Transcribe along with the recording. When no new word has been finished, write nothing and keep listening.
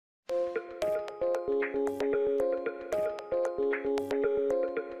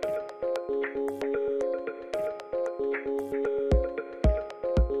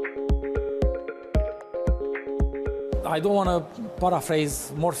I don't want to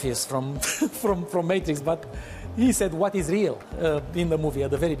paraphrase Morpheus from, from Matrix, but he said, what is real in the movie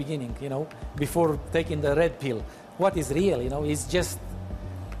at the very beginning, you know, before taking the red pill. What is real, you know, is just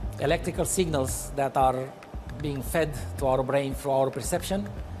electrical signals that are being fed to our brain through our perception,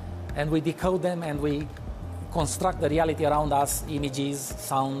 and we decode them and we construct the reality around us, images,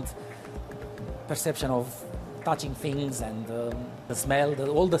 sound, perception of touching things, and the smell,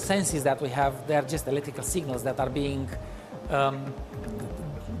 all the senses that we have, they're just electrical signals that are being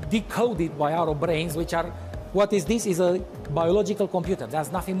decoded by our brains, which are, what is this? Is a biological computer.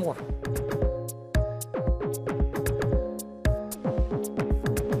 There's nothing more.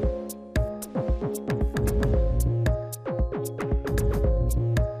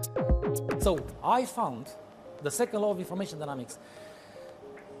 So I found the second law of information dynamics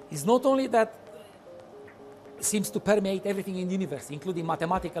is not only that seems to permeate everything in the universe, including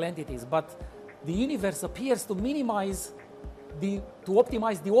mathematical entities, but the universe appears to optimize the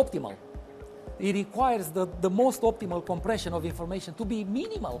optimal. It requires the most optimal compression of information to be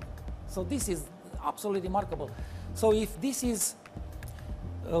minimal. So this is absolutely remarkable. So if this is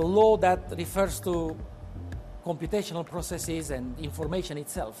a law that refers to computational processes and information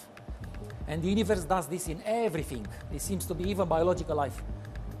itself, and the universe does this in everything, it seems to be even biological life,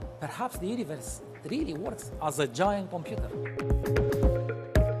 perhaps the universe really works as a giant computer.